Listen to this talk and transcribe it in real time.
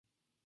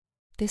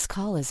This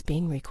call is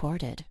being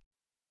recorded.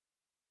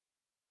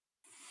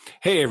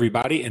 Hey,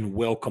 everybody, and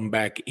welcome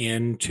back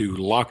into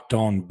Locked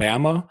On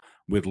Bama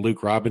with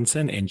Luke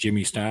Robinson and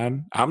Jimmy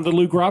Stein. I'm the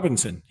Luke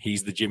Robinson.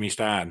 He's the Jimmy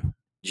Stein.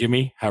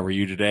 Jimmy, how are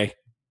you today?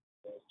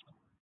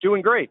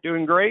 Doing great.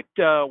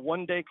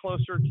 One day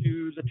closer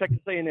to the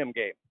Texas A&M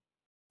game.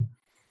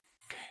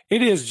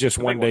 It is just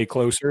one day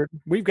closer.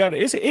 We've got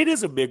it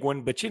is a big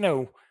one, but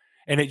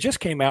and it just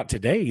came out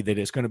today that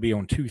it's going to be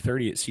on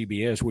 2:30 at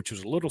CBS, which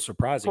was a little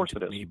surprising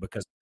to me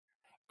because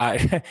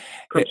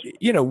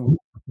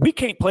we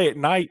can't play at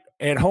night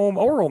at home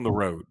or on the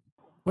road.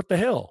 What the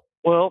hell?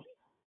 Well,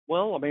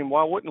 I mean,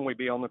 why wouldn't we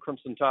be on the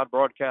Crimson Tide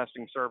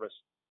broadcasting service?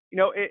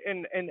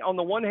 And on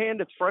the one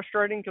hand, it's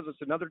frustrating because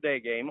it's another day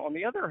game. On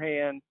the other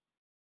hand,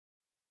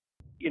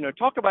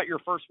 talk about your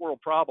first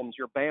world problems,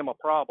 your Bama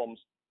problems.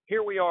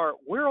 Here we are.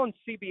 We're on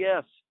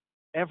CBS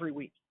every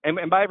week.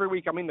 And by every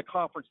week, I mean the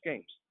conference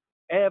games.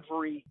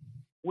 Every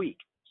week.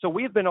 So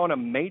we have been on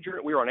we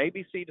were on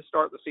ABC to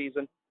start the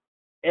season.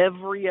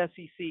 Every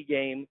SEC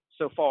game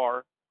so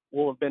far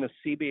will have been a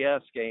CBS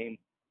game.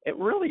 It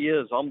really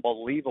is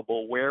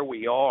unbelievable where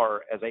we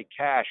are as a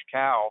cash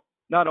cow,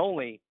 not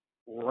only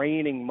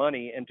raining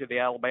money into the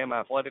Alabama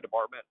athletic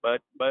department,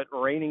 but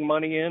raining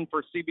money in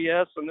for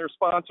CBS and their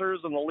sponsors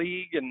and the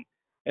league and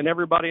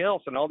everybody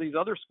else. And all these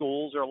other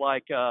schools are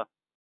like,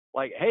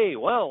 hey,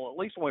 well, at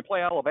least when we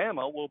play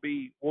Alabama, we'll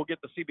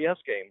get the CBS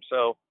game.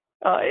 So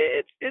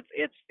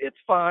it's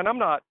fine. I'm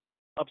not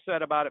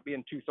upset about it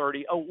being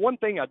 2:30. Oh, one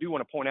thing I do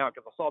want to point out,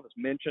 because I saw this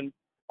mentioned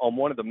on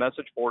one of the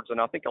message boards,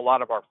 and I think a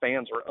lot of our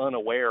fans are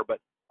unaware, but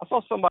I saw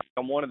somebody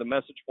on one of the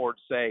message boards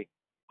say,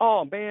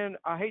 oh, man,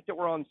 I hate that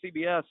we're on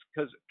CBS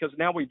because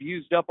now we've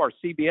used up our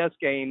CBS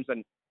games,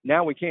 and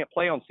now we can't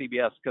play on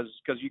CBS because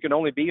you can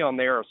only be on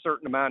there a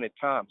certain amount of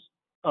times.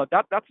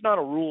 That's not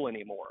a rule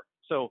anymore.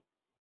 So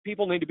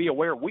people need to be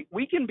aware.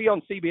 We can be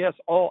on CBS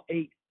all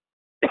 8.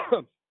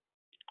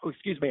 Oh,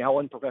 excuse me, how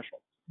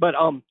unprofessional. But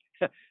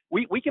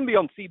we can be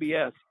on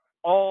CBS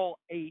all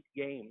 8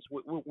 games.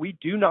 We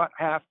do not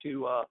have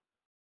to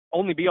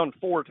only be on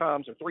 4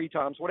 times or 3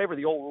 times, whatever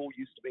the old rule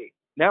used to be.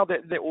 Now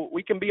that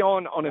we can be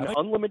on an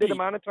unlimited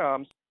amount of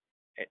times.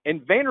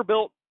 And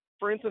Vanderbilt,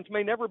 for instance,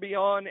 may never be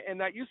on, and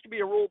that used to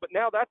be a rule, but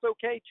now that's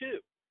okay too.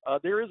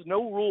 There is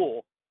no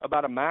rule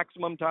about a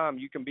maximum time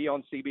you can be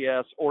on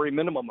CBS or a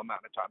minimum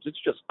amount of times.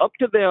 It's just up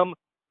to them.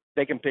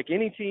 They can pick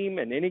any team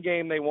and any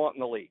game they want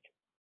in the league.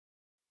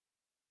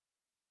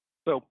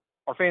 So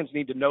our fans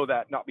need to know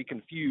that, not be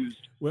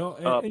confused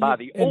by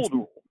the old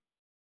rule.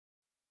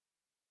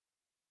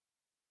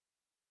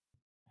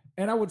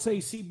 And I would say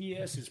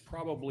CBS is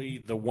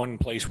probably the one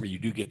place where you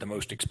do get the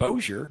most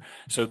exposure.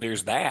 So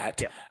there's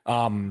that. Yeah.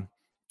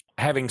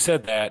 Having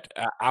said that,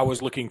 I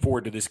was looking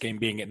forward to this game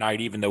being at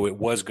night, even though it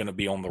was going to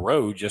be on the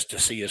road just to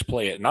see us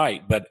play at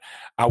night. But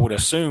I would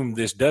assume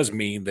this does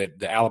mean that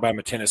the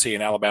Alabama-Tennessee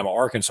and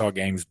Alabama-Arkansas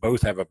games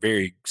both have a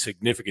very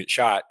significant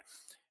shot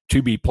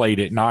to be played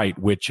at night,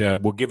 which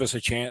will give us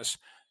a chance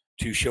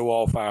to show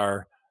off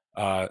our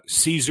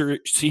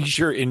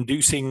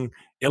seizure-inducing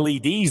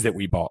LEDs that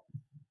we bought.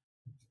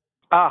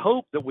 I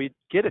hope that we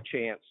get a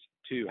chance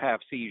to have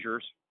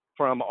seizures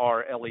from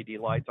our LED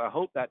lights. I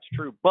hope that's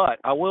true. But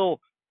I will,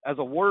 as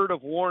a word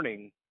of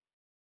warning,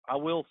 I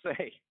will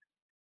say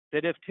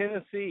that if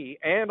Tennessee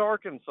and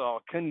Arkansas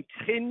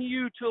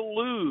continue to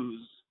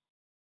lose,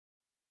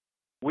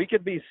 we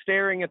could be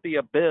staring at the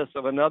abyss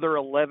of another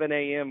 11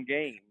 a.m.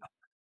 game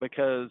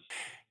because,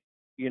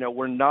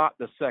 we're not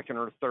the second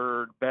or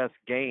third best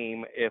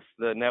game if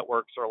the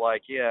networks are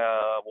like, yeah,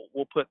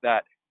 we'll put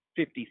that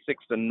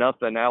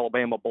 56-0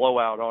 Alabama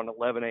blowout on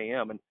 11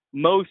 a.m. And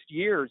most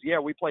years,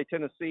 we play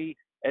Tennessee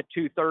at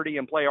 2:30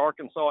 and play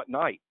Arkansas at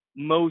night.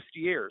 Most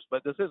years,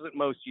 but this isn't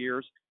most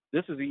years.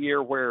 This is a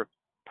year where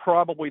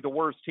probably the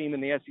worst team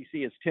in the SEC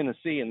is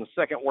Tennessee and the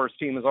second worst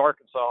team is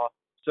Arkansas.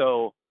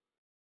 So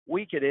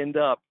we could end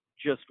up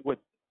just with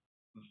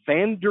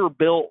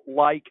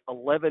Vanderbilt-like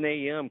 11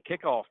 a.m.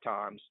 kickoff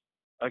times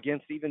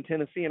against even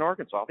Tennessee and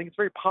Arkansas. I think it's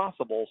very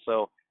possible.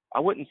 So I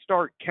wouldn't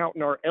start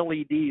counting our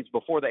LEDs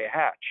before they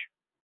hatch.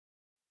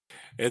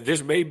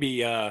 This may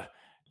be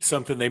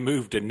something they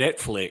move to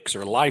Netflix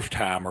or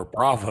Lifetime or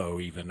Bravo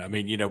even. I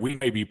mean, we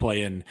may be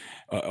playing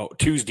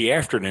Tuesday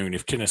afternoon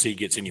if Tennessee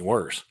gets any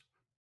worse.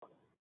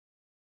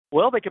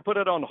 Well, they could put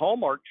it on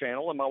Hallmark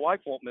Channel and my wife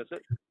won't miss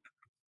it.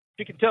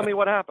 She can tell me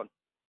what happened.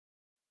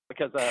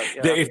 Because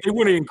if they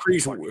want to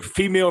increase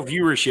female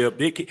viewership,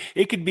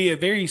 it could be a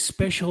very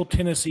special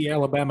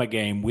Tennessee-Alabama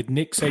game with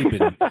Nick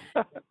Saban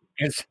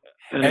as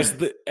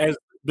the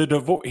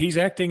divorce. He's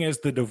acting as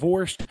the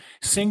divorced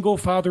single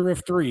father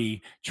of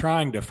 3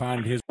 trying to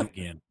find his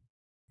again.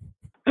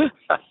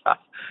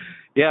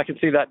 Yeah, I can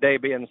see that day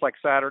being, it's like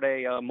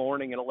Saturday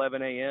morning at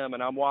 11 a.m.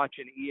 and I'm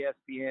watching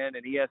ESPN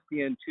and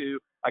ESPN2.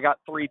 I got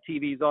 3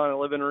 TVs on in the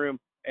living room.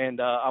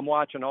 And I'm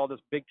watching all this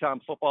big-time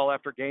football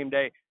after game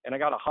day, and I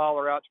got to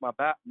holler out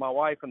to my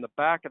wife in the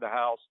back of the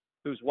house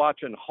who's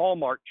watching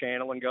Hallmark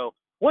Channel and go,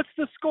 what's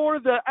the score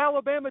of the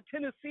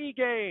Alabama-Tennessee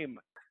game?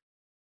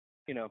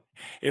 You know,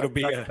 It'll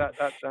be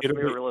that's it'll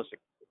very be realistic.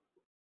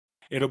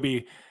 it'll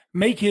be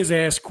Make His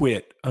Ass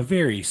Quit, a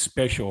very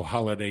special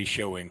holiday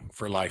showing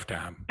for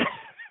Lifetime.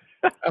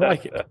 I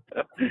like it.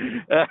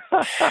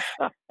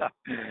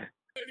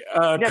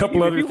 A Now,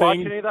 couple have other you watched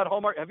things. any of that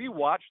Hallmark? Have you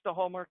watched the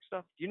Hallmark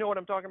stuff? Do you know what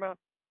I'm talking about?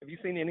 Have you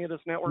seen any of this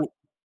network?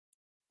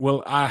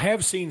 Well, I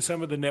have seen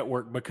some of the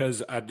network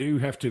because I do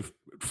have to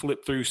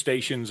flip through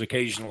stations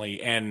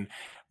occasionally. And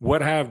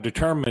what I've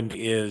determined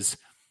is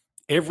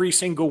every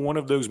single one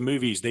of those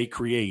movies they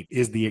create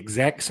is the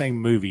exact same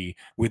movie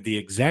with the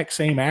exact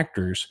same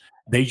actors.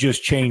 They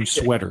just change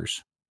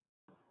sweaters.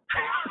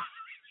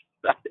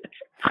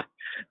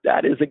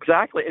 That is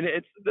exactly, and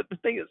it's the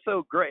thing that's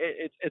so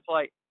great. It's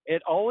like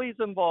it always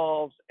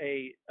involves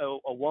a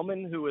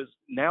woman who is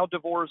now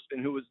divorced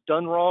and who has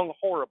done wrong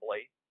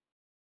horribly,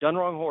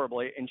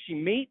 and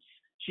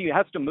she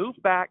has to move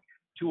back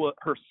to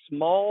her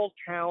small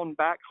town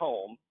back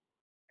home,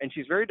 and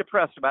she's very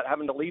depressed about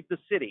having to leave the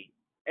city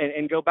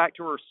and go back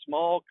to her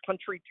small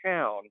country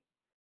town,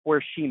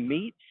 where she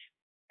meets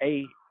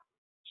a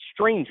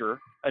stranger,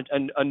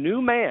 a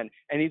new man,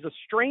 and he's a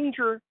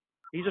stranger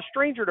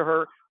to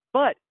her,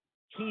 but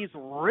he's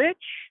rich,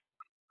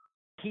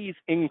 he's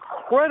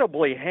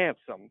incredibly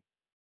handsome,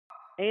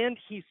 and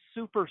he's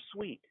super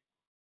sweet.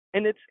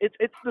 And it's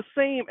the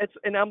same.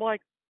 And I'm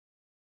like,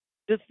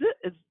 I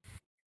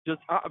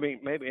mean,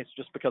 maybe it's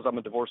just because I'm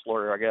a divorce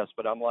lawyer, I guess,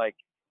 but I'm like,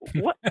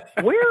 what?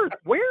 Where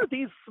are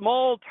these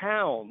small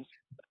towns?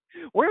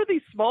 Where are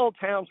these small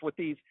towns with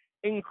these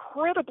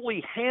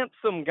incredibly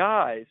handsome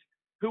guys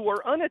who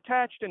are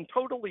unattached and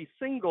totally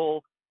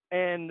single,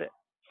 and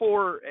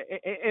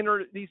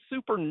are these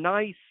super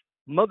nice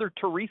Mother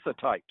Teresa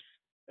types?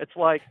 It's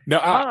like,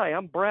 hi,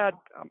 I'm Brad.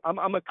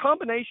 I'm a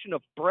combination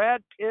of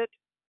Brad Pitt,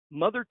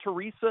 Mother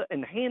Teresa,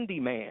 and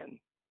Handyman.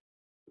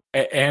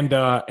 And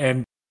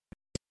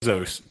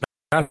Bezos,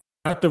 not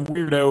the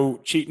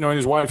weirdo cheating on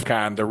his wife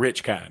kind, the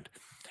rich kind.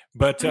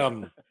 But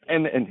and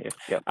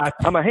yeah,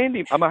 I'm a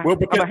handy.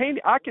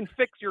 I can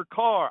fix your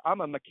car. I'm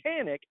a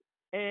mechanic,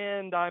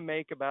 and I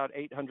make about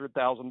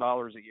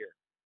 $800,000 a year.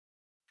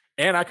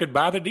 And I could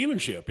buy the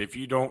dealership. If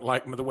you don't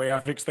like the way I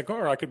fix the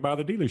car, I could buy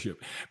the dealership.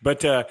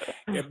 But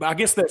I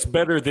guess that's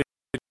better than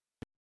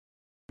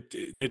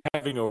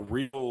having a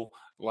real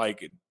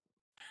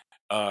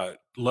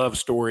love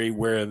story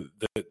where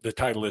the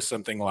title is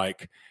something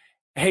like,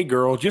 "Hey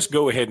girl, just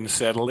go ahead and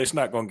settle. It's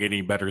not going to get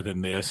any better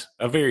than this."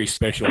 A very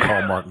special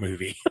Hallmark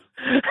movie.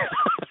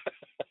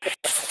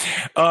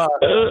 All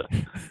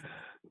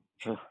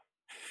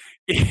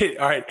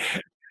right,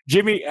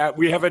 Jimmy,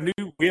 we have a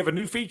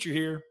new feature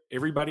here.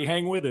 Everybody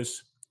hang with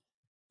us.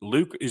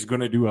 Luke is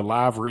going to do a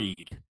live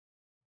read,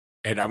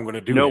 and I'm going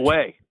to do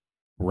it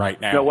right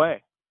now. No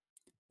way.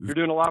 You're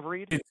doing a live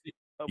read?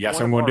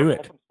 Yes, I'm going to do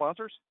it.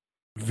 Sponsors?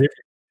 Do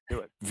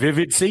it.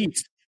 Vivid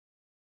Seats.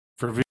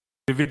 For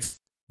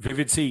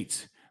Vivid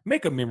Seats.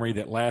 Make a memory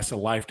that lasts a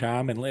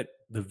lifetime, and let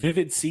the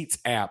Vivid Seats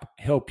app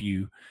help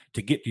you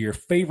to get to your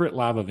favorite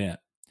live event.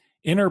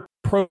 Enter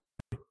Pro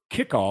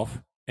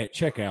Kickoff at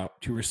checkout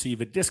to receive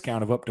a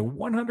discount of up to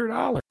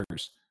 $100.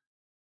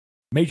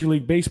 Major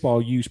League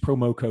Baseball use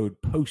promo code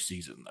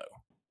postseason,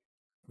 though.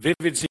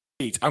 Vivid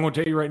Seats. I'm going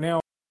to tell you right now,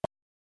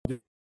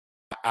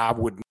 I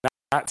would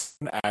not.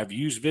 I've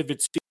used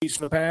Vivid Seats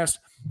in the past.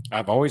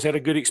 I've always had a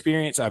good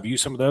experience. I've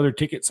used some of the other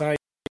ticket sites.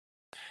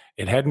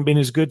 It hadn't been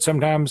as good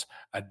sometimes.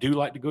 I do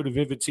like to go to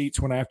Vivid Seats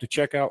when I have to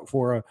check out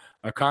for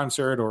a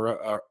concert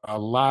or a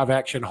live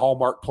action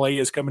Hallmark play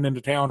is coming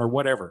into town or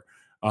whatever.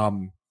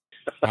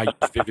 I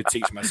use Vivid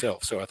Seats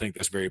myself, so I think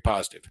that's very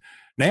positive.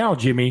 Now,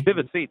 Jimmy,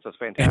 Vivid Seats is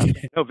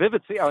fantastic. No,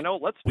 Vivid Seats. I know.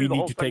 Let's do the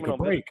whole segment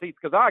on Vivid Seats,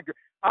 because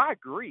I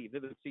agree.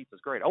 Vivid Seats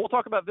is great. I will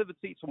talk about Vivid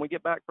Seats when we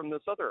get back from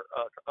this other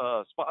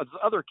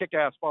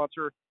kick-ass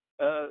sponsor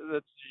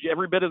that's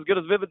every bit as good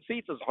as Vivid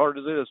Seats, as hard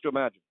as it is to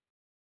imagine.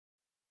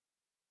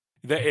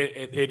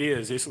 It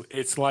is.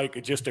 It's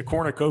like just a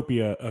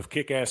cornucopia of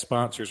kick-ass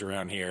sponsors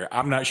around here.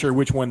 I'm not sure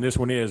which one this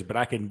one is, but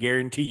I can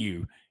guarantee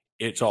you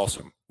it's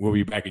awesome. We'll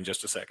be back in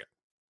just a second.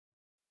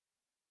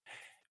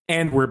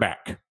 And we're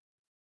back.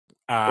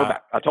 We're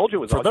back. I told you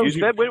it was awesome. You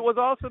said it was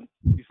awesome.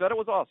 You said it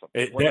was awesome.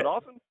 Was it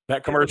awesome?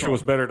 That commercial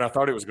was better than I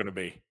thought it was going to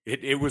be.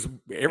 It was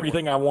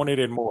everything I wanted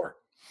and more.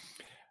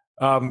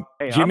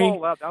 Hey,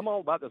 Jimmy, I'm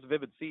all about this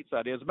Vivid Seats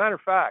idea. As a matter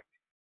of fact,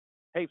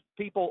 hey,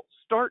 people,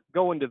 start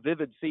going to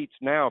Vivid Seats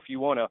now if you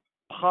want to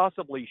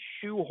possibly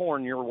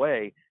shoehorn your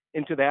way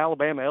into the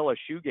Alabama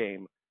LSU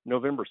game,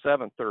 November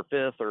 7th or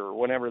 5th or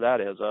whenever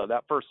that is.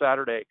 That first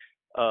Saturday,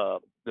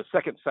 the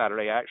second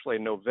Saturday actually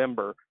in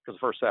November, because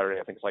the first Saturday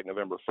I think it's like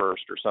November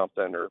 1st or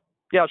something.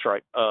 Yeah, that's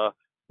right,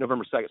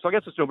 November 2nd. So I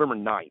guess it's November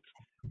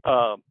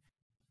 9th.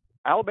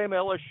 Alabama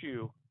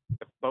LSU,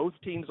 if both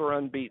teams are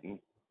unbeaten,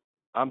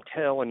 I'm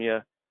telling you,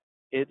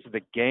 it's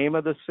the game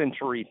of the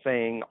century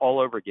thing all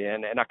over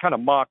again. And I kind of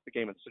mock the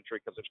game of the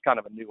century because it's kind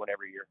of a new one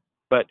every year.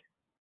 But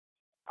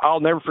I'll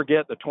never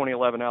forget the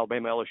 2011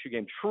 Alabama LSU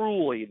game,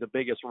 truly the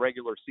biggest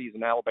regular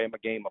season Alabama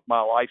game of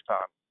my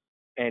lifetime.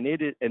 And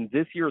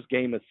this year's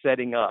game is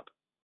setting up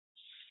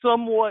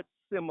somewhat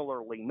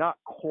similarly, not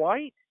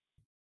quite,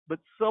 but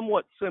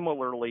somewhat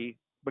similarly,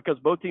 because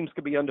both teams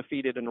could be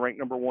undefeated and ranked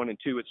number 1 and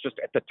 2. It's just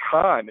at the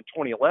time in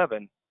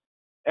 2011,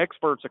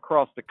 experts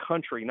across the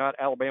country, not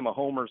Alabama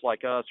homers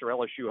like us or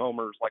LSU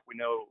homers like we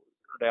know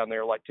are down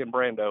there like Tim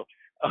Brando,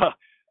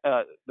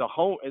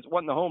 it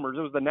wasn't the homers.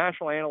 It was the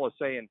national analysts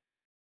saying,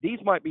 these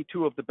might be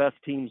 2 of the best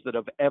teams that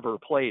have ever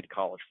played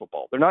college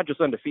football. They're not just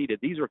undefeated.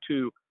 These are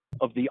 2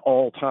 of the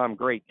all-time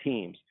great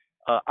teams.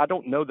 I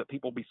don't know that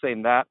people will be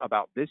saying that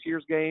about this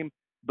year's game,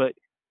 but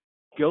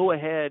go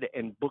ahead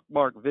and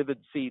bookmark Vivid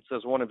Seats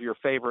as one of your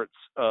favorites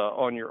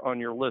on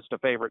your list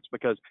of favorites,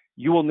 because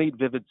you will need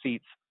Vivid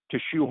Seats to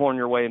shoehorn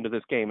your way into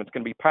this game. It's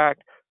going to be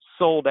packed,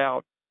 sold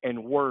out,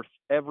 and worth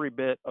every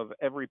bit of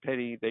every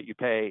penny that you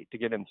pay to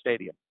get in the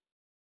stadium.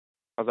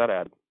 How's that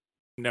ad?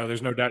 No,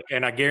 there's no doubt.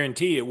 And I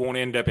guarantee it won't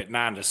end up at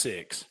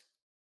 9-6.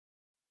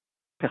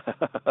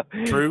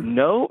 True?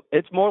 No,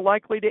 it's more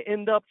likely to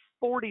end up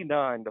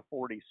 49-46.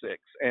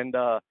 And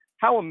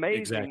how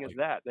amazing is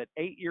that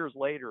 8 years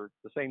later,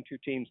 the same 2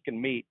 teams can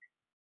meet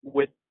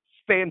with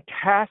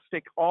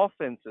fantastic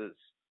offenses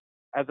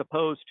as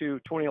opposed to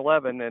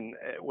 2011, and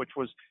which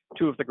was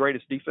 2 of the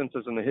greatest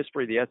defenses in the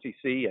history of the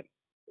SEC. And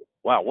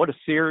wow, what a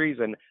series.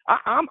 And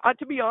I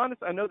to be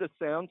honest, I know this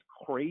sounds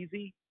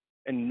crazy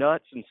and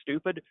nuts and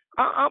stupid.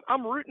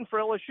 I'm rooting for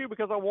LSU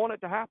because I want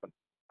it to happen.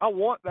 I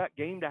want that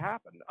game to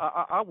happen.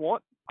 I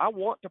want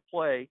to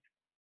play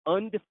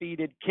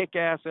undefeated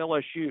kick-ass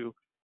LSU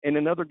in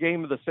another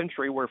game of the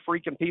century where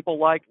freaking people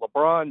like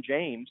LeBron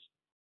James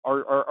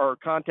are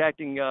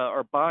contacting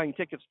or buying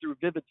tickets through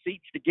Vivid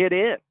Seats to get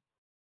in.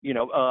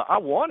 I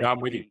want it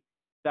to be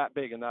that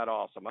big and that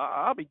awesome.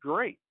 I'll be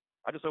great.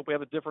 I just hope we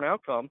have a different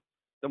outcome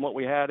than what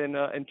we had in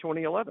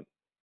 2011.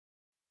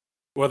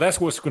 Well,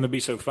 that's what's going to be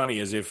so funny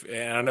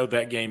and I know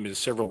that game is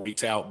several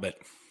weeks out, but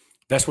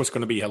that's what's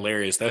going to be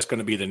hilarious. That's going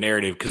to be the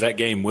narrative, because that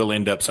game will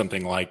end up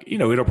something like,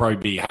 it'll probably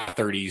be high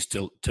 30s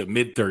to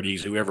mid 30s,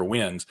 whoever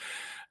wins.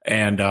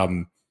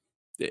 And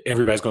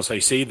everybody's going to say,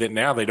 see, that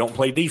now they don't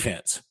play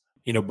defense.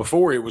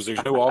 Before it was,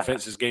 there's no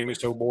offense. This game is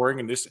so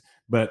boring,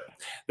 but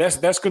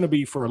that's going to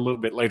be for a little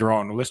bit later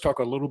on. Let's talk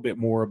a little bit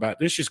more about.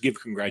 Let's just give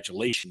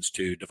congratulations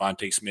to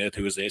Devontae Smith,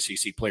 who is the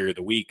SEC Player of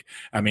the Week.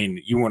 I mean,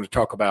 you want to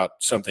talk about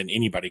something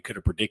anybody could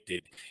have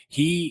predicted?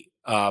 He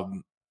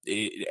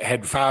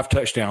had 5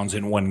 touchdowns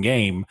in one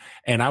game,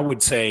 and I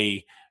would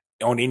say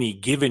on any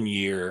given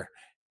year,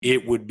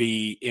 it would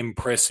be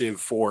impressive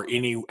for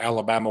any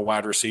Alabama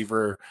wide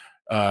receiver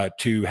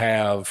to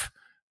have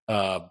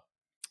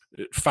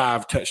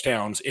 5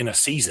 touchdowns in a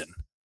season,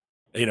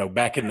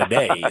 back in the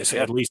day,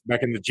 at least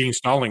back in the Gene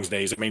Stallings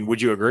days. I mean,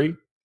 would you agree?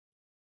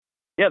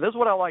 Yeah, this is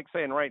what I like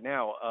saying right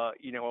now.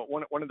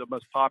 One of the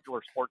most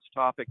popular sports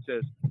topics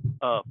is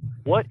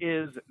what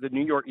is the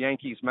New York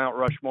Yankees Mount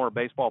Rushmore of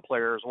baseball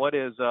players? What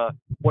is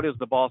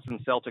the Boston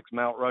Celtics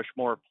Mount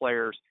Rushmore of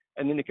players?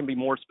 And then it can be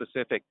more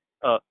specific.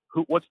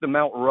 What's the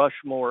Mount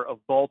Rushmore of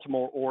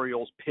Baltimore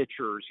Orioles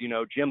pitchers?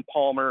 Jim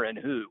Palmer and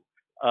who?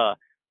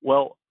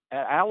 Well,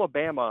 at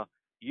Alabama,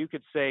 you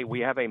could say we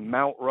have a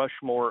Mount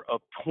Rushmore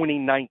of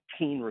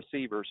 2019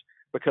 receivers,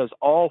 because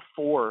all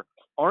 4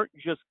 aren't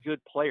just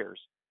good players.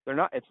 They're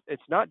not.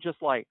 It's not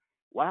just like,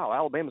 wow,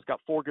 Alabama's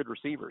got 4 good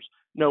receivers.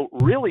 No,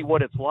 really,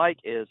 what it's like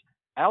is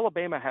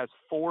Alabama has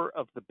 4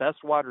 of the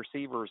best wide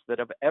receivers that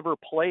have ever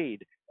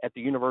played at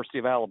the University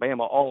of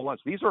Alabama all at once.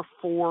 These are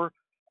 4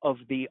 of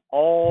the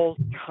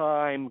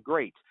all-time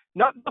greats.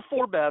 Not the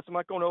 4 best. I'm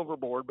not going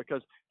overboard,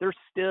 because there's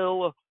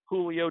still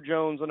Julio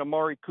Jones and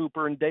Amari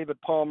Cooper and David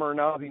Palmer and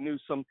Ozzie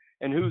Newsome,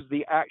 and who's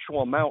the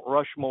actual Mount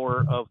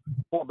Rushmore of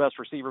 4 best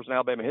receivers in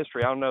Alabama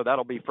history. I don't know.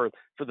 That'll be for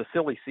the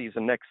silly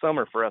season next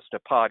summer for us to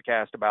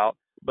podcast about.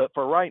 But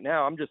for right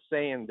now, I'm just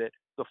saying that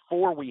the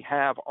 4 we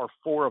have are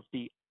 4 of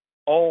the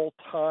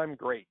all-time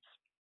greats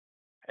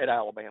at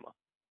Alabama.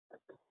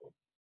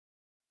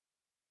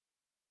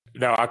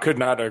 No, I could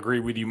not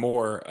agree with you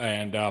more.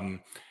 And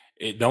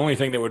the only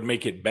thing that would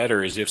make it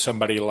better is if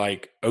somebody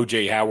like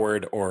O.J.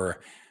 Howard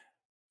or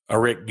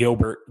Rick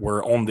Gilbert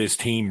were on this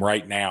team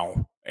right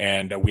now,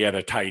 and we had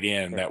a tight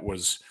end that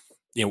was,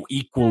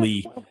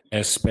 equally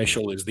as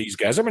special as these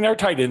guys. I mean, our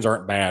tight ends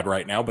aren't bad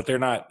right now, but they're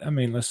not. I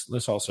mean,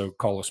 let's also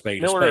call a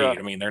spade a spade.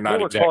 I mean, they're not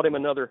Miller exactly. Caught him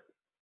another.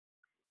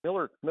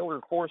 Miller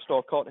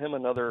Forrestal caught him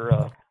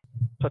another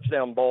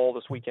touchdown ball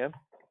this weekend,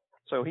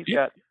 so he's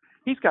got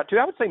 2.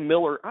 I would say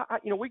Miller.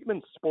 We've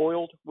been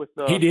spoiled with.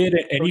 He did,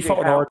 and he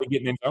fought hard to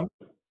get in him.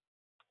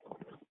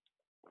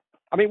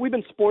 I mean, we've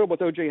been spoiled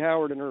with O.J.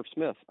 Howard and Irv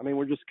Smith. I mean,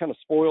 we're just kind of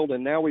spoiled,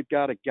 and now we've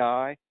got a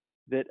guy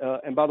that.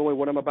 And by the way,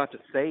 what I'm about to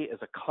say is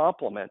a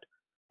compliment.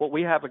 What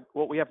we have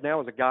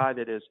now is a guy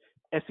that is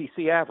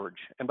SEC average,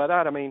 and by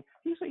that I mean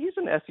he's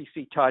an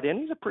SEC tight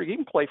end. He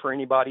can play for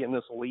anybody in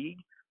this league.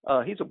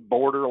 He's a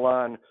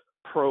borderline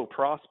pro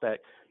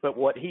prospect, but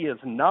what he's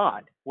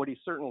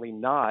certainly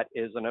not,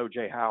 is an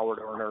O.J. Howard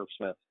or an Irv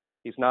Smith.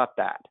 He's not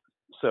that.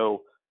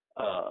 So,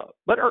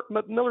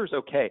 but Miller's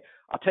okay.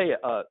 I'll tell you,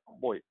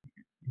 boy.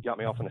 Got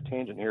me off on a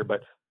tangent here,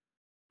 but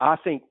I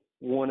think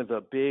one of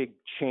the big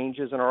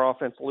changes in our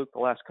offense, Luke, the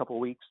last couple of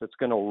weeks that's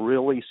going to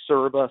really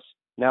serve us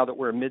now that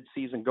we're a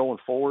midseason going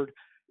forward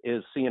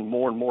is seeing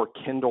more and more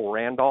Kendall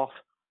Randolph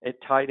at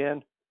tight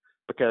end,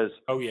 because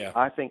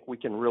I think we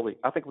can really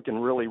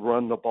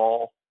run the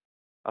ball.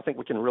 I think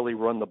we can really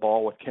run the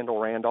ball with Kendall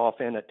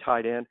Randolph in at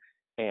tight end.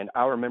 And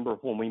I remember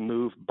when we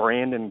moved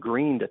Brandon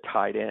Green to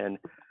tight end,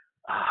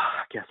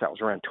 I guess that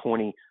was around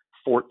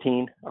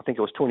 2014. I think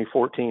it was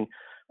 2014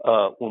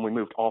 when we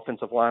moved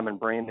offensive lineman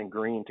Brandon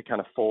Green to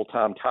kind of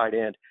full-time tight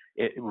end.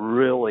 It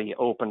really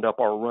opened up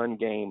our run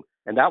game,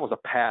 and that was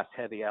a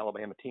pass-heavy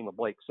Alabama team with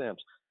Blake Sims.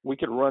 We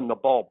could run the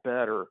ball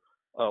better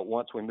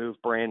once we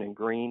moved Brandon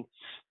Green,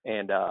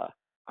 and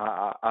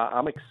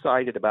I'm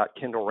excited about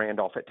Kendall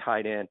Randolph at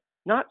tight end.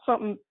 Not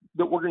something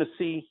that we're going to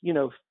see,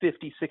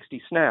 50,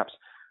 60 snaps,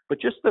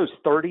 but just those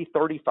 30,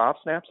 35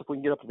 snaps, if we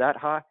can get up to that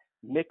high,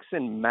 mix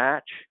and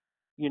match,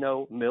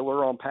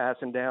 Miller on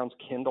passing downs,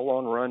 Kendall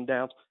on run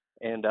downs.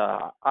 And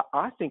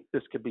I think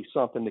this could be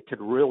something that could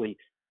really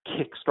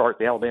kickstart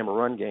the Alabama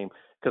run game,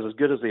 because as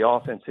good as the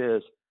offense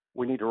is,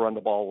 we need to run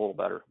the ball a little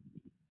better.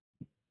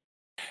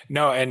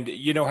 No, and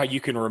you know how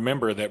you can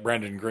remember that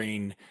Brandon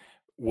Green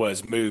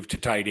was moved to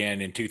tight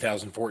end in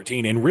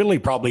 2014, and really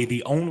probably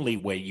the only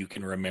way you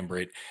can remember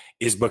it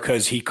is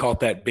because he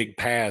caught that big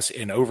pass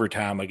in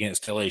overtime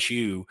against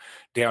LSU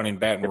down in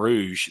Baton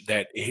Rouge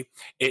that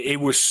it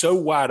was so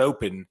wide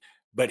open,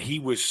 but he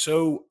was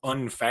so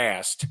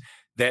unfast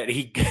that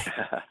he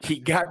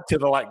got to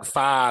the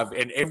 5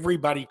 and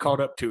everybody caught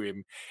up to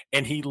him,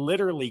 and he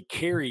literally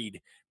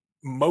carried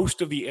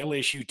most of the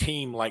LSU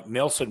team like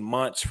Nelson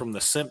Muntz from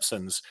The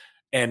Simpsons.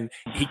 And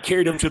he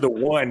carried him to the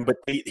 1, but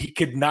he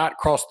could not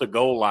cross the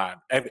goal line.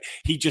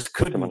 He just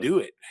couldn't do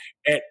it.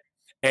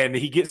 And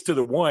he gets to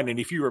the 1. And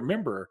if you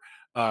remember,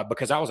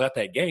 because I was at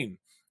that game,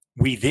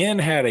 we then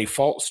had a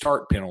false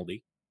start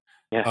penalty.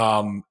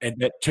 Yeah. And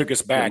that took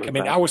us back.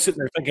 I was sitting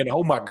there thinking,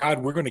 oh, my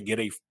God, we're going to get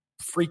a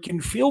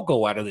freaking field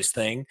goal out of this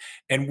thing.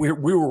 And we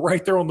were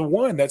right there on the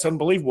 1. That's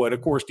unbelievable. And,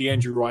 of course,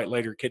 DeAndrew Wright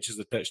later catches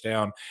the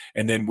touchdown.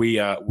 And then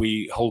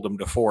we hold them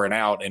to 4 and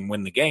out and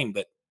win the game.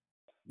 But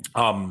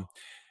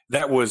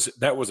that was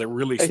a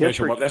really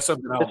special moment. That's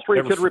something I'll history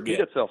never could forget.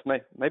 Repeat itself.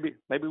 Maybe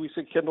we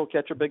see Kendall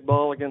catch a big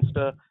ball against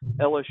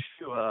LSU,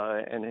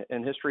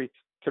 and history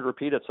could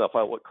repeat itself.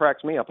 What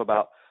cracks me up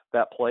about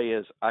that play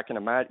is I can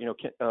imagine,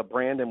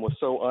 Brandon was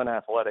so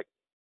unathletic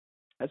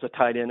as a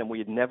tight end, and we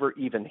had never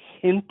even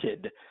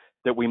hinted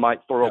that we might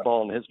throw a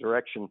ball in his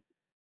direction.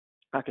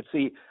 I could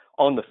see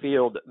on the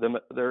field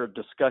their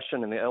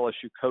discussion in the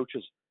LSU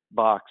coaches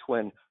box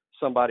when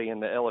somebody in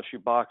the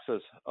LSU box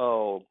says,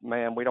 oh,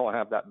 man, we don't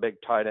have that big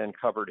tight end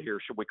covered here.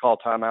 Should we call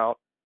timeout?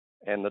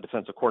 And the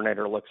defensive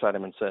coordinator looks at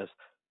him and says,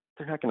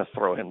 they're not going to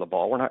throw him the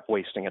ball. We're not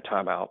wasting a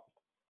timeout.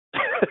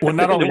 Well,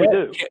 not only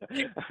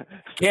that,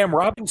 Cam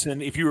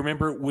Robinson, if you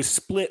remember, was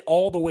split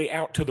all the way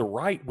out to the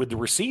right with the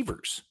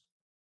receivers.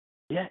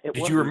 Yeah, it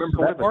was. Did you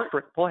remember that part?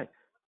 Trick play.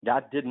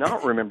 I did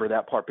not remember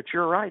that part, but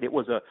you're right. It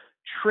was a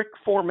trick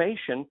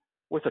formation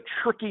with a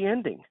tricky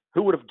ending.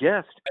 Who would have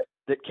guessed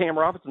that Cam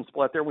Robinson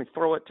split there? We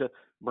throw it to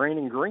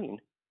Brandon Green.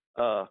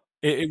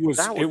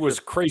 It was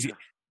crazy.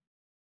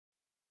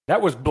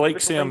 That was Blake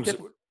Sims.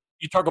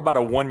 You talk about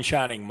a one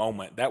shining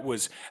moment. That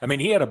was,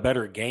 he had a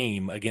better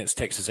game against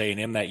Texas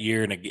A&M that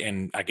year,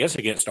 and I guess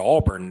against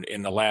Auburn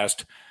in the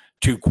last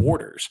 2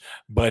 quarters.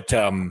 But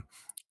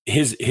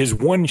his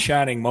one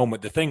shining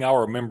moment, the thing I'll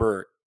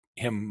remember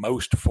him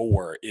most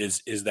for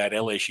is that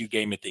LSU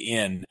game at the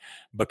end,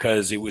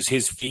 because it was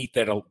his feet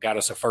that got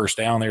us a first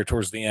down there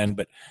towards the end.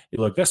 But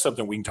look, that's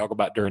something we can talk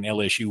about during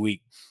LSU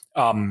week.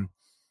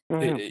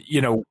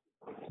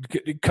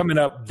 Coming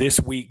up this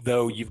week,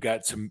 though, you've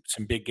got some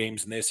big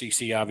games in the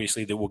SEC,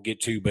 obviously, that we'll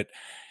get to. But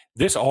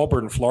this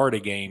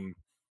Auburn-Florida game,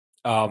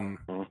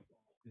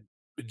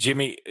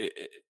 Jimmy,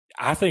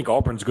 I think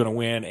Auburn's going to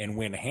win and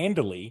win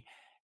handily,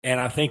 and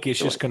I think it's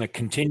just going to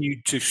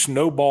continue to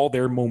snowball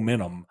their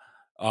momentum.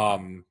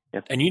 And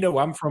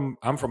I'm from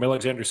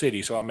Alexander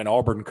City, so I'm in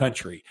Auburn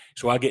country,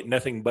 so I get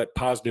nothing but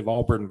positive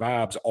Auburn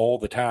vibes all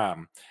the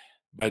time.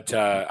 But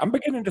I'm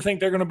beginning to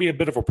think they're going to be a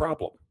bit of a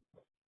problem.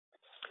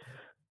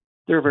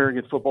 They're a very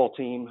good football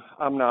team.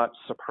 I'm not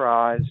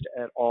surprised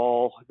at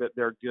all that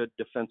they're good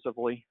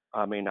defensively.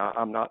 I'm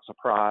not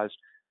surprised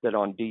that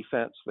on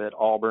defense that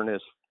Auburn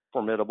is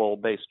formidable.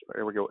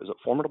 Here we go. Is it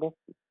formidable?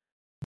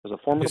 Is it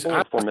formidable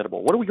or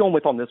formidable? What are we going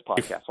with on this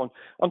podcast?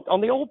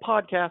 On the old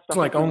podcast, it's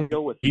like only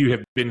go with you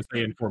have been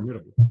saying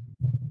formidable.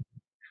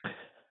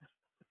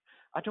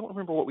 I don't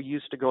remember what we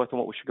used to go with and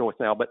what we should go with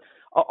now, but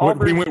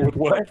we went with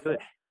what?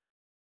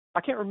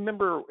 I can't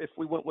remember if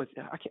we went with.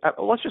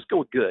 Let's just go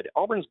with good.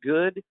 Auburn's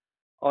good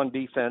on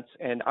defense,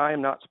 and I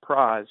am not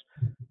surprised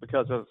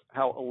because of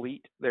how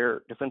elite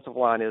their defensive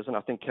line is, and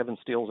I think Kevin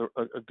Steele's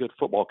a good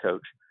football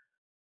coach.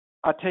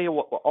 I tell you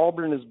what,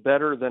 Auburn is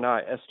better than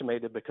I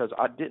estimated because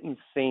I didn't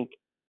think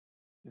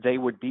they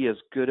would be as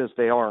good as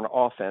they are on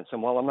offense.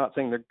 And while I'm not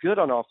saying they're good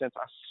on offense,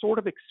 I sort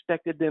of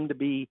expected them to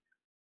be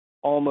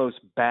almost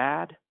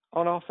bad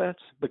on offense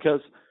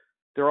because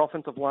their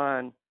offensive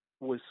line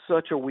was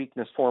such a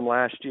weakness for him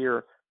last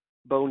year.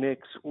 Bo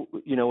Nix,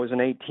 was an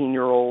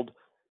 18-year-old.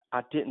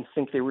 I didn't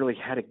think they really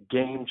had a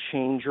game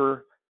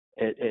changer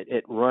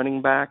at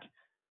running back.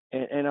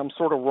 And I'm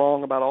sort of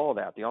wrong about all of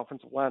that. The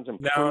offensive line's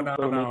improved. No.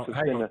 Bo Nix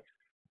has been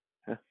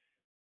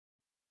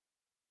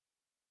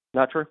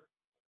not true?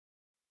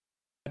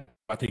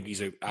 I think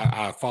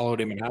I followed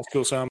him in high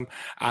school some.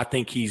 I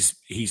think he's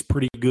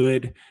pretty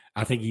good.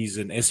 I think he's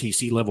an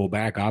SEC level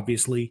back,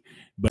 obviously,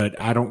 but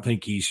I don't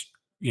think he's,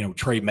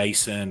 Trey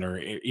Mason or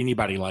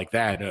anybody like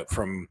that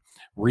from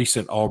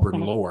recent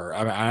Auburn lore.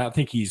 I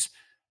think he's,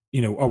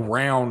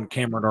 around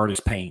Cameron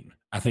Artis-Payne.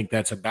 I think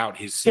that's about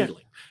his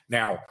ceiling.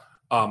 Now,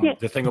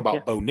 the thing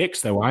about Bo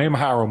Nix, though, I am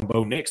higher on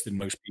Bo Nix than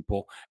most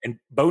people. And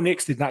Bo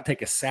Nix did not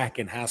take a sack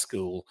in high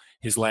school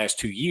his last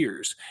 2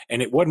 years.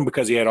 And it wasn't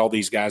because he had all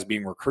these guys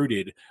being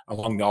recruited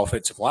along the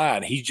offensive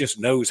line. He just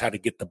knows how to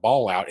get the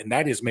ball out. And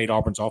that has made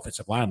Auburn's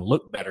offensive line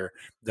look better.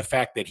 The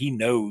fact that he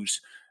knows,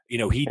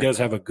 he does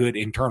have a good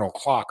internal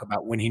clock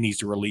about when he needs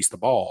to release the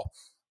ball.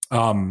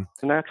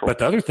 It's natural. But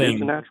the other thing,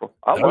 it's natural.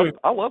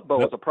 I love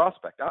Bo as a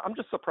prospect. I'm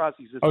just surprised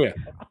he's. I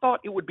thought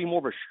it would be more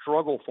of a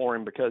struggle for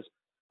him because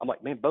I'm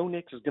like, man, Bo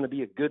Nix is going to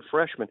be a good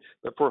freshman.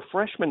 But for a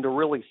freshman to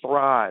really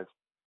thrive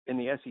in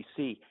the SEC,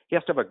 he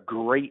has to have a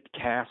great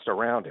cast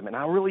around him. And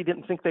I really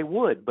didn't think they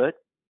would, but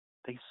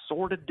they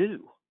sort of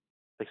do.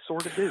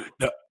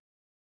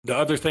 The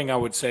other thing I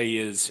would say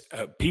is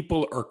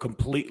people are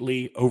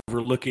completely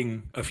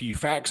overlooking a few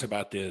facts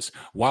about this.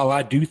 While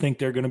I do think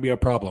they're going to be a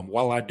problem,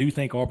 while I do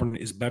think Auburn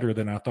is better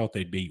than I thought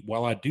they'd be,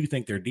 while I do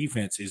think their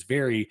defense is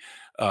very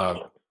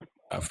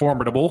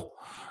formidable,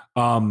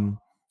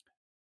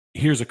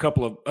 here's a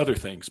couple of other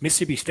things.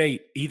 Mississippi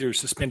State either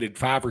suspended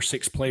 5 or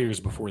 6 players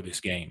before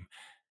this game.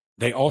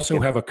 They also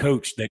have a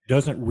coach that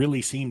doesn't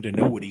really seem to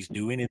know what he's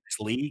doing in this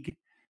league.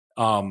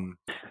 And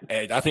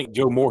I think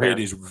Joe Moorhead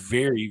is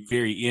very,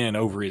 very in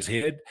over his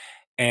head.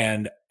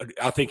 And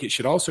I think it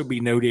should also be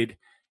noted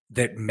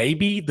that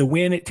maybe the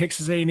win at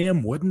Texas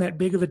A&M wasn't that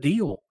big of a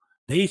deal.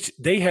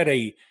 They had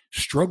a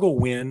struggle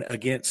win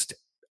against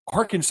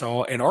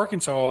Arkansas, and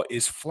Arkansas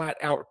is flat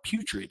out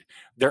putrid.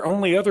 Their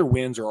only other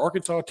wins are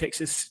Arkansas,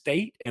 Texas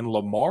State, and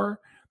Lamar.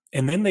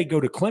 And then they go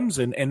to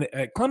Clemson, and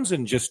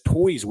Clemson just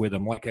toys with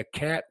them like a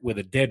cat with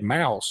a dead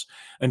mouse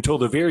until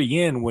the very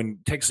end when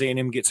Texas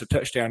A&M gets a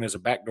touchdown as a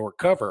backdoor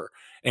cover,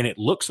 and it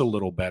looks a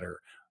little better.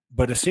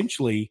 But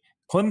essentially,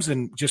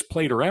 Clemson just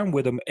played around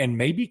with them, and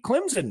maybe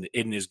Clemson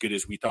isn't as good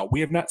as we thought. We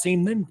have not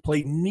seen them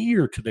play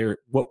near to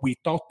what we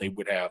thought they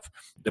would have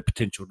the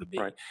potential to be.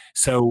 Right.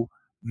 So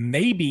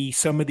maybe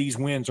some of these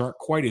wins aren't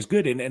quite as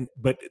good,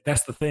 but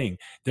that's the thing.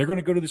 They're going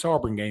to go to this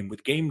Auburn game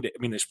with game day.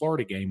 This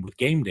Florida game with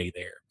game day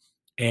there.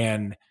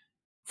 And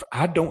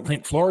I don't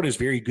think Florida is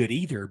very good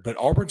either, but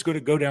Auburn's going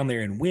to go down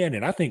there and win,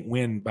 and I think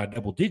win by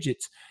double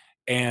digits.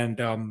 And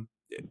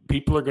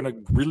people are going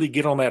to really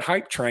get on that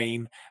hype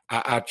train.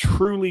 I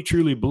truly,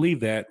 truly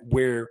believe that,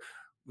 where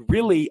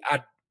really,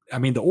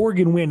 the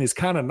Oregon win is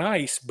kind of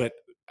nice, but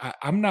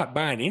I'm not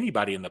buying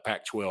anybody in the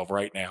Pac-12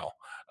 right now.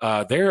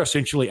 They're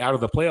essentially out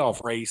of the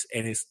playoff race,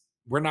 and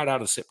we're not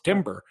out of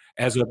September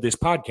as of this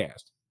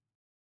podcast.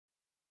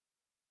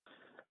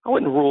 I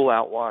wouldn't rule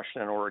out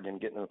Washington and Oregon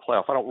getting in the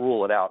playoff. I don't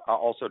rule it out. I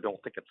also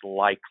don't think it's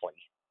likely.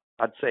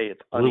 I'd say it's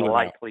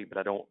unlikely, but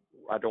I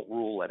don't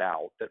rule it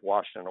out that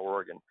Washington and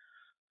Oregon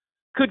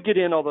could get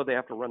in, although they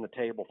have to run the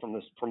table from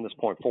this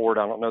point forward.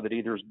 I don't know that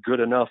either is good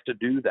enough to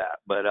do that,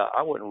 but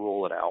I wouldn't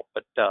rule it out.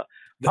 But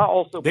I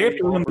also they have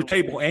to run the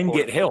table and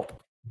get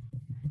help.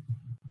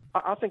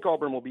 I think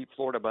Auburn will beat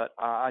Florida, but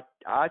I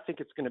think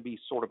it's going to be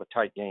sort of a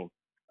tight game.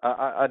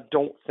 I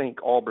don't think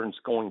Auburn's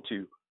going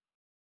to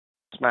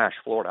smash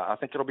Florida. I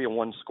think it'll be a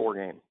one-score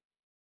game.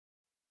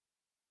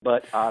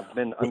 But I've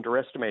been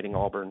underestimating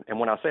Auburn.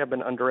 And when I say I've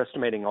been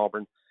underestimating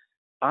Auburn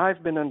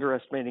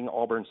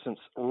since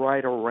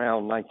right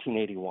around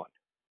 1981.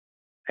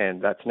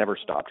 And that's never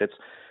stopped.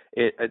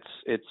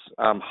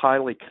 I'm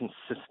highly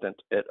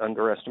consistent at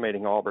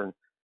underestimating Auburn.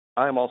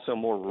 I'm also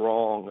more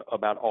wrong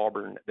about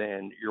Auburn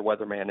than your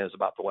weatherman is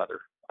about the weather.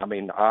 I'm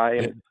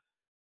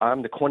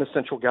the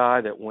quintessential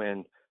guy that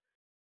when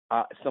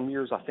some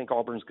years I think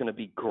Auburn's going to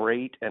be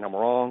great, and I'm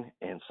wrong.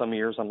 And some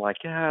years I'm like,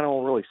 I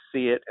don't really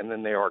see it, and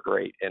then they are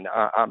great. And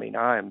I'm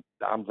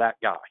that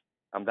guy.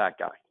 I'm that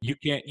guy.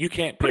 You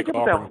can't pick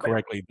Auburn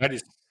correctly.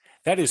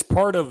 That is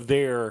part of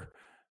their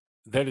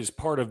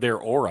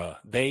aura.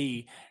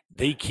 They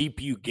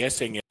keep you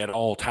guessing at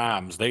all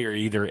times. They are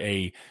either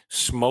a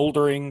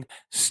smoldering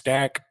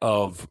stack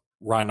of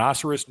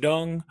rhinoceros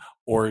dung,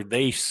 or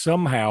they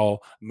somehow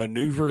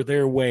maneuver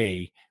their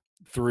way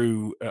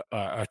through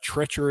a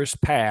treacherous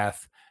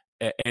path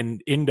and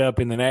end up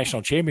in the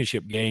national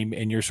championship game,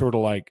 and you're sort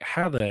of like,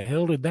 how the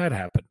hell did that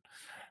happen?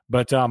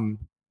 But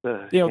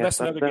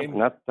that's another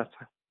game.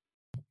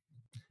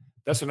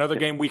 That's another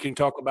game we can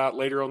talk about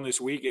later on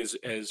this week.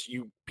 As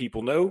you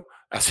people know,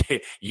 I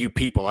say you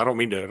people. I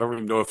don't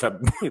even know if I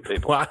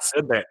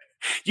said that.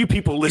 You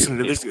people listen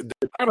to this.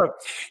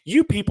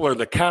 You people are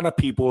the kind of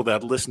people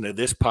that listen to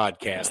this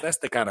podcast. That's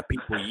the kind of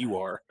people you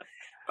are.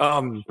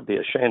 Be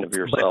ashamed of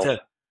yourself. There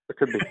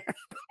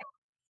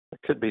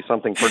could be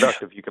something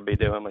productive you could be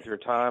doing with your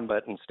time,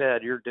 but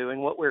instead you're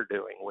doing what we're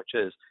doing, which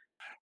is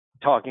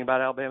talking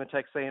about Alabama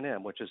Texas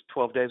A&M, which is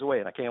 12 days away,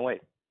 and I can't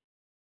wait.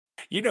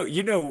 You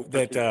know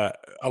that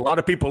a lot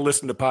of people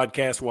listen to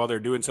podcasts while they're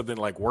doing something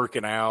like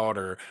working out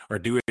or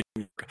doing.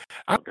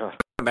 I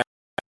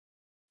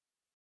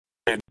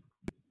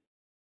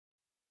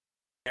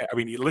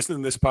mean, you listen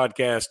to this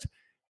podcast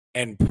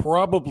and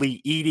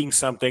probably eating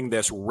something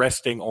that's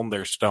resting on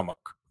their stomach.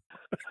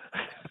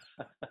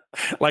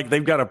 Like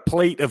they've got a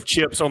plate of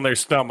chips on their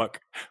stomach,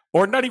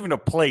 or not even a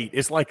plate.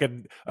 It's like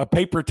a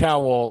paper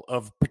towel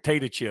of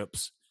potato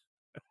chips.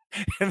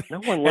 No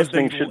one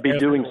listening should be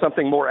doing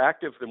something more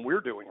active than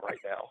we're doing right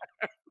now,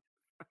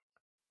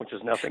 which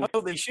is nothing. Oh,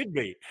 they should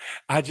be.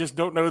 I just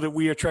don't know that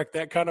we attract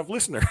that kind of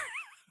listener.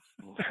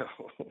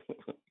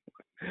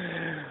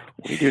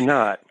 We do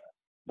not.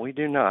 We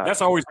do not.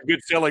 That's always a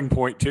good selling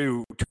point,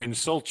 too. To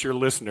insult your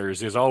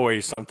listeners is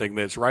always something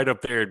that's right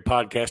up there in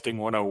Podcasting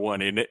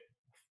 101, isn't it?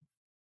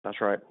 That's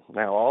right.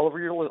 Now, all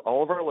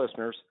of our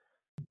listeners,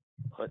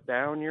 put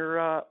down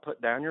your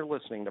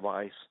listening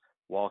device,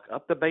 walk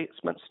up the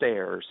basement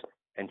stairs,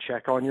 and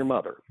check on your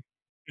mother.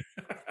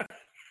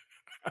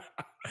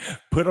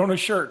 Put on a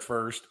shirt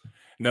first.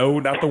 No,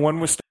 not the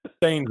one with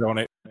stains on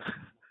it.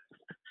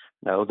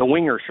 No, the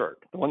winger shirt,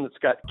 the one that's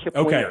got Kip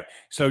Winger. Okay,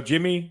 so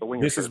Jimmy,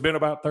 this has been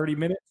about 30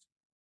 minutes.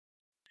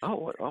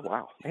 Oh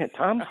wow, man,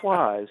 time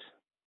flies.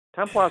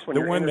 Time flies when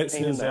you're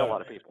entertaining the hell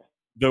out of people.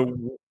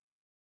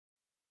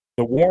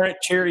 The Warrant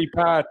Cherry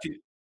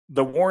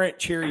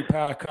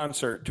Pie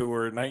concert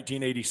tour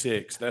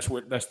 1986.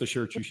 That's the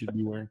shirt you should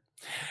be wearing.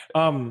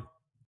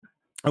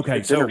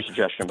 Okay, so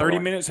 30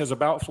 minutes has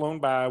about flown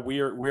by.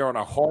 We're on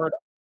a hard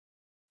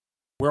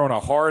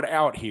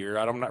out here.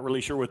 I'm not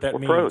really sure what that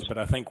means, pros. But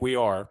I think we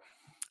are.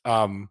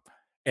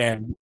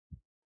 And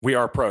we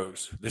are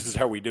pros. This is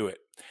how we do it.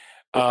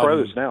 We're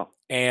pros now.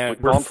 And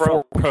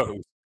we're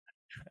pros.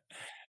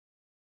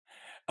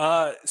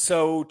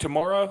 So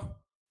tomorrow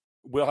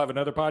we'll have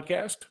another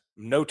podcast.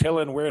 No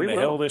telling where in the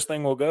hell this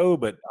thing will go,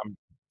 but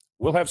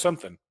we'll have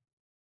something.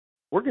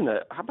 We're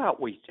gonna. How about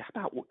we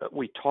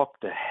talk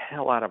the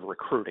hell out of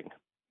recruiting?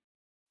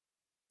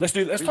 Let's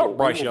talk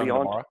Bryce Young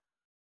tomorrow.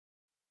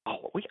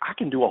 I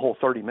can do a whole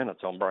 30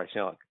 minutes on Bryce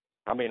Young.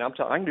 I mean, I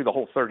can do the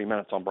whole 30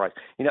 minutes on Bryce.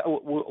 You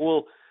know,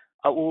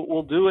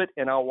 we'll do it,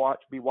 and I'll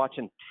be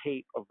watching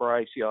tape of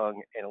Bryce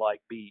Young and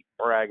be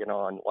bragging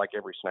on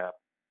every snap.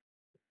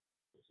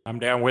 I'm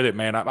down with it,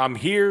 man. I'm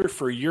here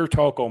for your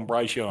talk on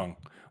Bryce Young.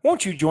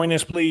 Won't you join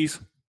us,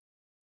 please?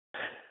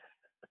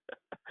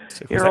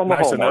 Here on the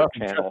Hallmark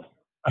Channel.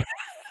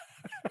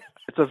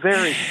 It's a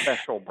very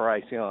special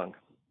Bryce Young.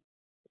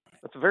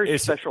 It's a very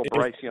special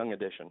Bryce Young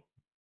edition.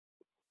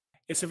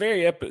 It's a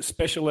very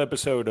special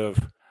episode of,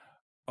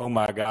 oh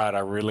my God, I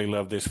really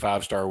love this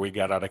 5-star we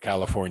got out of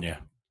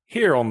California.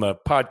 Here on the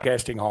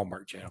Podcasting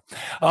Hallmark Channel.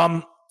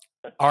 All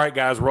right,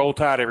 guys, roll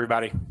tide,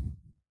 everybody.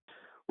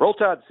 Roll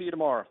tide. See you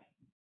tomorrow.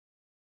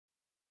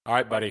 All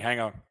right, buddy, hang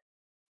on.